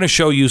 Exactly. Well, we're going to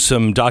show you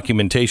some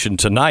documentation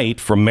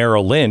tonight from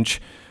Merrill Lynch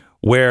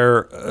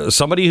where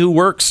somebody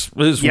who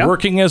is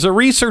working as a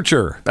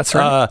researcher. That's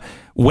right.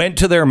 Went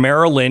to their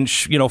Merrill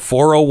Lynch,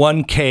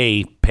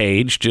 401k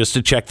page just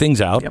to check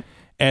things out. Yep.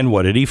 And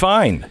what did he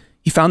find?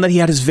 He found that he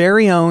had his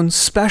very own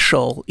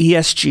special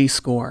ESG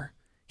score.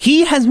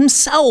 He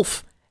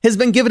himself has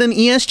been given an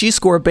ESG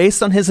score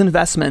based on his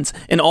investments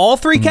in all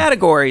three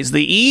categories,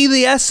 the E,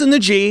 the S, and the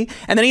G.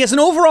 And then he has an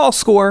overall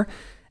score,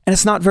 and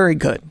it's not very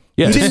good.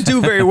 Yes. He didn't do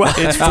very well.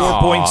 It's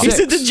 4.6. He's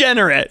a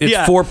degenerate. It's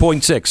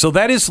 4.6. So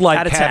that is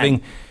like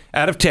having, 10.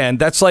 out of 10,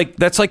 that's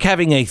like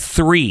having a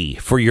 3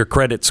 for your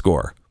credit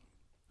score.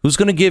 Who's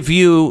going to give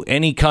you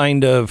any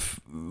kind of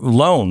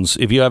loans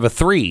if you have a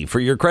 3 for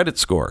your credit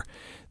score?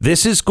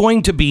 This is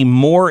going to be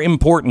more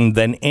important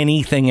than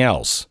anything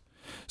else.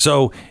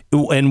 So,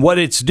 and what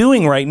it's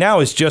doing right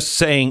now is just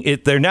saying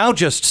it. They're now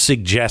just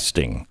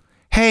suggesting,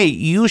 hey,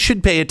 you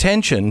should pay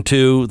attention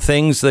to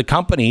things, the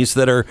companies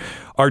that are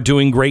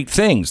doing great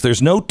things.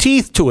 There's no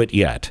teeth to it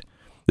yet.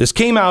 This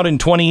came out in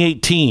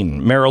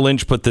 2018. Merrill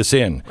Lynch put this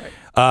in.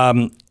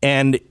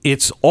 And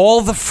it's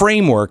all the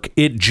framework.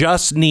 It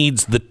just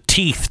needs the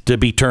teeth to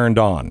be turned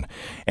on.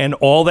 And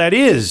all that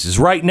is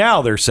right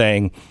now they're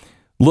saying,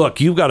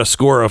 look, you've got a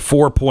score of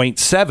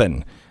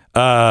 4.7.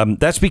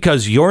 That's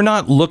because you're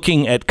not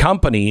looking at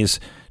companies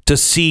to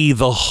see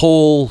the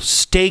whole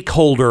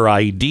stakeholder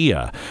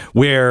idea,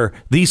 where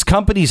these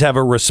companies have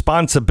a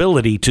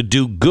responsibility to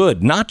do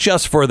good, not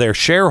just for their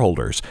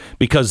shareholders,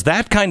 because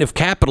that kind of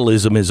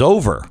capitalism is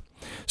over.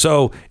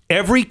 So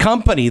every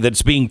company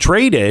that's being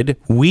traded,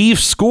 we've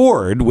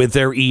scored with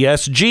their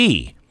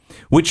ESG,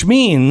 which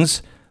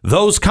means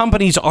those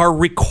companies are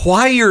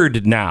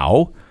required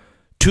now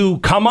to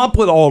come up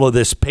with all of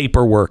this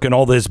paperwork and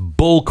all this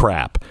bull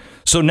crap.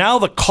 So now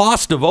the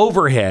cost of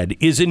overhead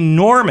is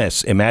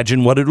enormous.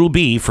 Imagine what it'll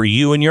be for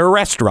you and your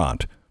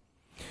restaurant.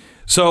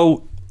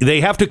 So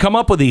they have to come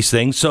up with these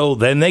things so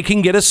then they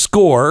can get a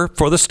score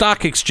for the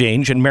stock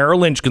exchange, and Merrill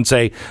Lynch can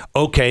say,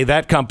 okay,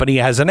 that company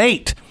has an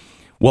 8.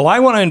 Well, I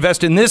want to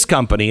invest in this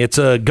company. It's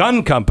a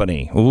gun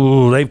company.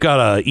 Ooh, they've got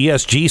a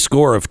ESG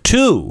score of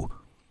 2.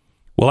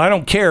 Well, I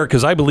don't care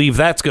because I believe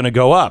that's going to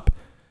go up.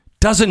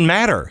 Doesn't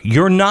matter.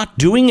 You're not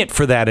doing it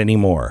for that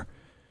anymore.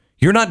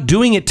 You're not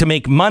doing it to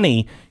make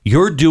money.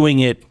 You're doing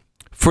it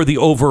for the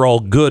overall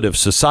good of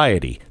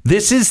society.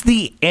 This is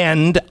the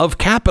end of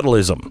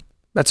capitalism.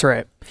 That's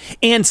right.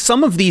 And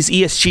some of these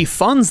ESG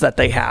funds that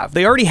they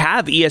already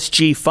have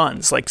ESG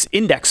funds, like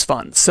index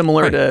funds,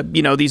 similar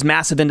to, these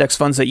massive index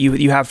funds that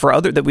you have for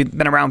that we've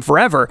been around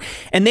forever.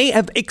 And they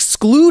have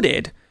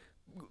excluded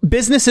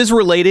businesses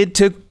related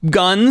to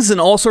guns and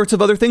all sorts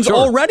of other things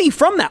already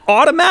from that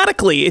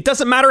automatically. It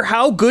doesn't matter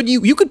how good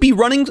you could be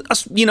running,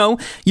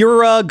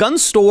 your gun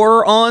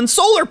store on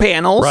solar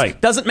panels. Right.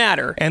 Doesn't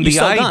matter. And the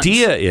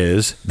idea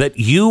is that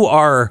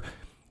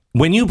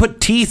when you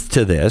put teeth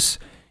to this,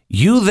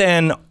 you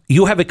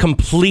have a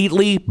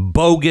completely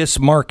bogus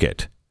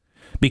market,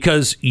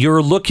 because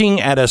you're looking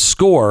at a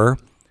score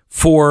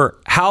for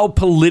how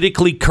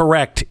politically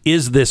correct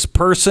is this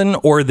person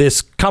or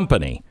this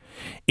company.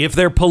 If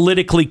they're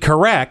politically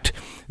correct,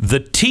 the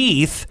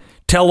teeth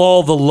tell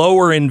all the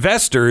lower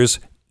investors,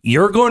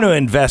 you're going to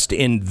invest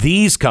in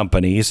these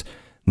companies,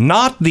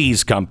 not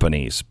these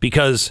companies,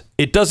 because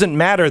it doesn't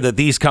matter that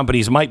these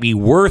companies might be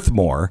worth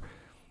more.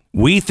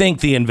 We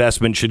think the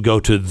investment should go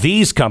to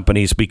these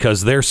companies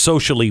because they're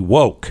socially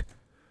woke.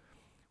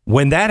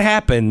 When that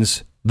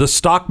happens, the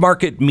stock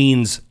market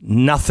means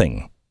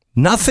nothing.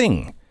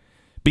 Nothing.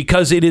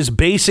 Because it is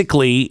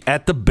basically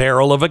at the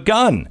barrel of a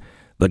gun.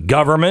 The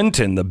government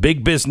and the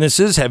big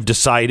businesses have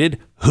decided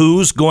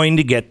who's going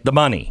to get the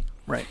money.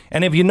 Right.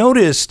 And have you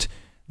noticed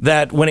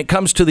that when it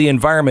comes to the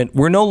environment,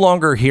 we're no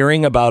longer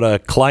hearing about a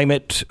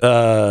climate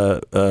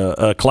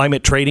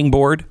trading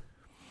board?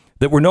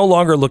 That we're no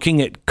longer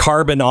looking at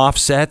carbon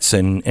offsets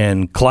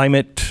and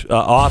climate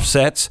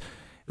offsets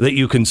that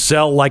you can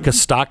sell like a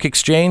stock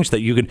exchange, that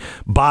you can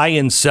buy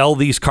and sell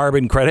these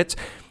carbon credits.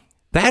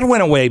 That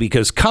went away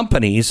because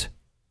companies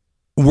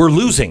were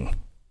losing.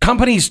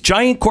 Companies,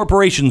 giant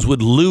corporations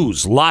would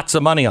lose lots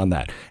of money on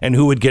that. And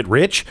who would get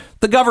rich?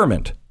 The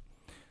government.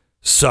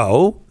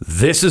 So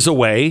this is a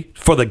way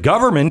for the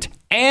government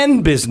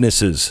and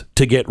businesses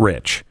to get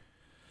rich.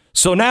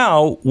 So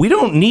now we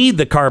don't need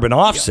the carbon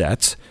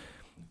offsets.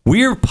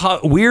 We're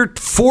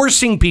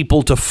forcing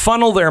people to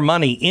funnel their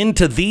money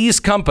into these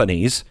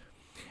companies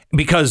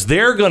because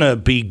they're going to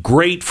be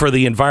great for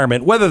the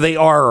environment. Whether they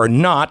are or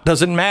not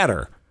doesn't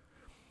matter.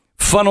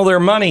 Funnel their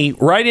money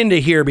right into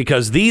here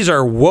because these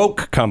are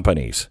woke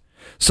companies.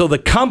 So the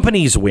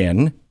companies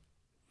win.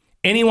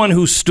 Anyone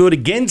who stood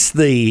against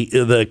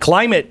the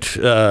climate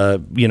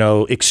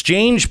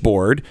exchange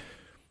board,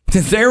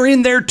 they're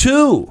in there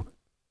too.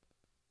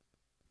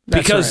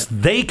 Because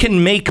they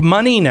can make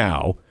money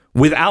now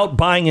without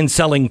buying and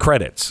selling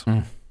credits.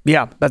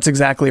 Yeah, that's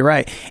exactly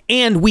right.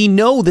 And we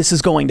know this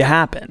is going to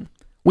happen.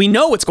 We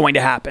know it's going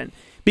to happen.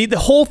 The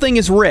whole thing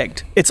is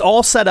rigged. It's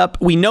all set up.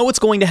 We know it's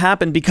going to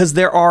happen because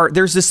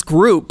there's this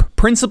group,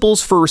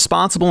 Principles for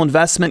Responsible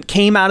Investment,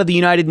 came out of the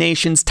United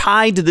Nations,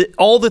 tied to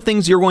all the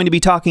things you're going to be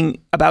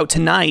talking about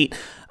tonight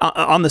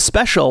on the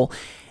special.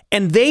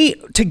 And they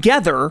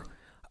together,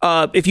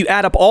 if you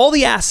add up all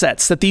the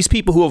assets that these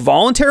people who have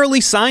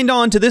voluntarily signed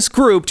on to this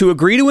group to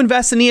agree to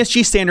invest in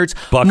ESG standards,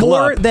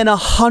 more than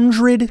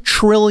 $100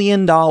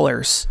 trillion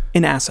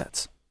in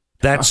assets.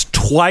 That's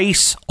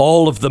twice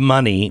all of the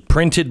money,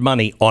 printed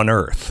money on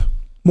Earth.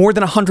 More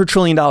than $100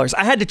 trillion.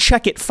 I had to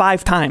check it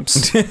 5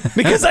 times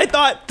because I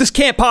thought this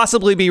can't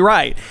possibly be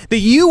right. The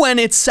UN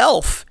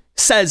itself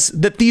says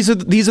that these are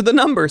the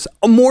numbers.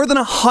 More than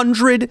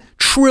 $100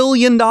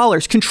 trillion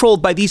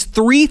controlled by these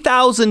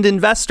 3,000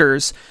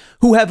 investors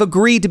who have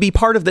agreed to be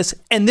part of this.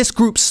 And this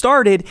group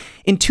started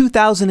in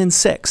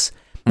 2006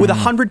 with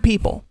 100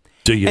 people.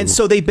 Do you? And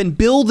so they've been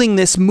building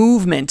this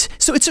movement.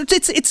 So it's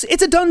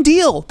a done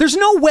deal. There's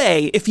no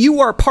way if you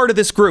are part of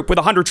this group with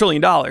 $100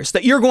 trillion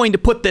that you're going to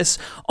put this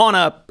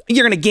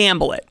you're going to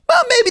gamble it.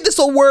 Well, maybe this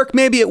will work.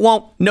 Maybe it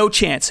won't. No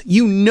chance.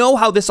 You know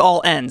how this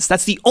all ends.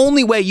 That's the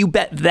only way you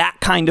bet that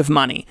kind of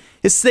money.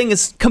 This thing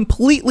is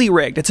completely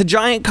rigged. It's a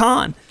giant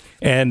con.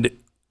 And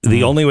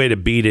the only way to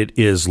beat it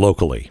is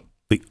locally.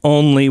 The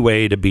only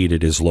way to beat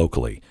it is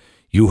locally.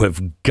 You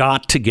have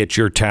got to get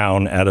your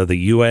town out of the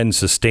UN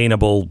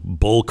sustainable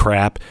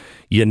bullcrap.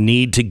 You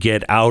need to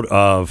get out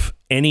of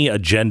any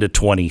Agenda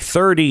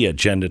 2030,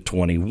 Agenda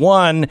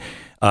 21,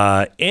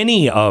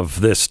 any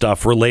of this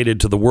stuff related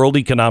to the World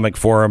Economic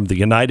Forum, the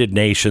United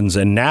Nations,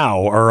 and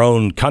now our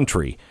own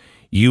country.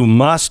 You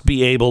must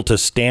be able to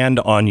stand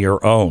on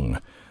your own.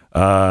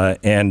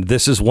 And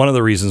this is one of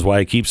the reasons why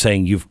I keep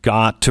saying you've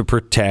got to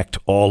protect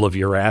all of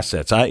your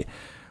assets. I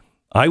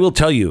will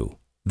tell you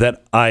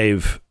that I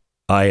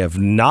have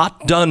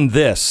not done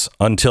this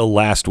until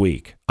last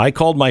week. I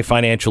called my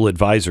financial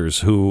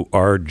advisors who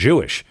are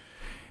Jewish,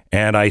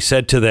 and I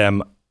said to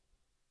them,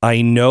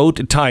 I know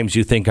at times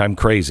you think I'm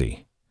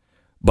crazy,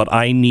 but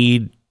I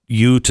need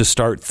you to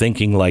start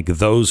thinking like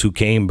those who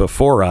came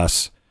before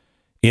us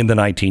in the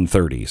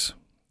 1930s.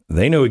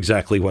 They knew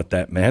exactly what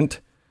that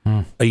meant.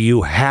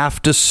 You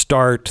have to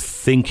start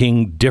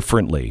thinking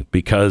differently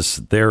because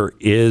there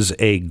is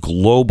a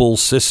global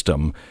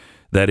system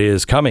that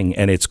is coming,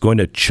 and it's going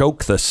to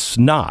choke the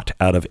snot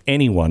out of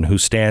anyone who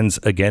stands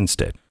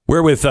against it.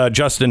 We're with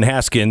Justin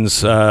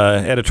Haskins,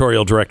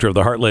 editorial director of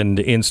the Heartland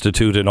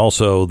Institute, and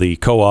also the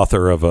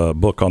co-author of a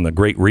book on the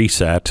Great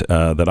Reset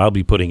that I'll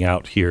be putting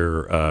out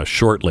here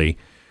shortly.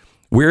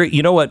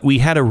 You know what? We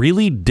had a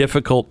really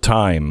difficult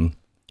time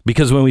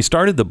because when we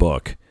started the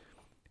book,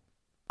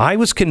 I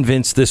was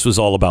convinced this was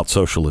all about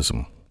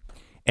socialism.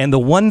 And the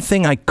one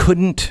thing I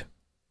couldn't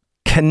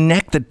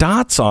connect the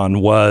dots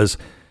on was,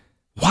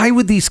 why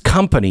would these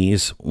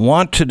companies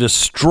want to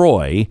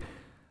destroy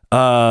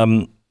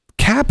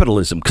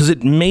capitalism? Because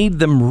it made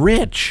them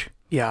rich.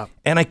 Yeah.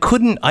 And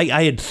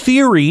I had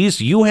theories,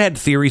 you had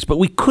theories, but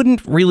we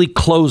couldn't really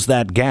close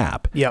that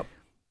gap. Yep.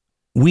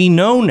 We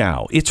know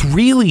now it's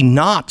really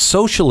not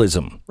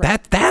socialism. Right.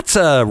 That's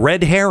a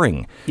red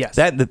herring. Yes.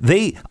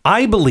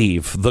 I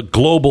believe the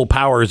global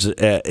powers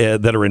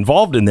that are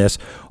involved in this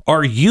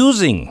are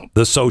using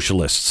the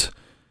socialists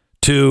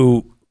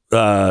to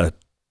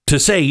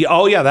say,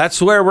 oh yeah,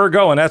 that's where we're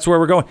going. That's where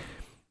we're going.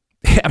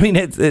 I mean,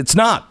 it's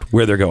not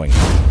where they're going.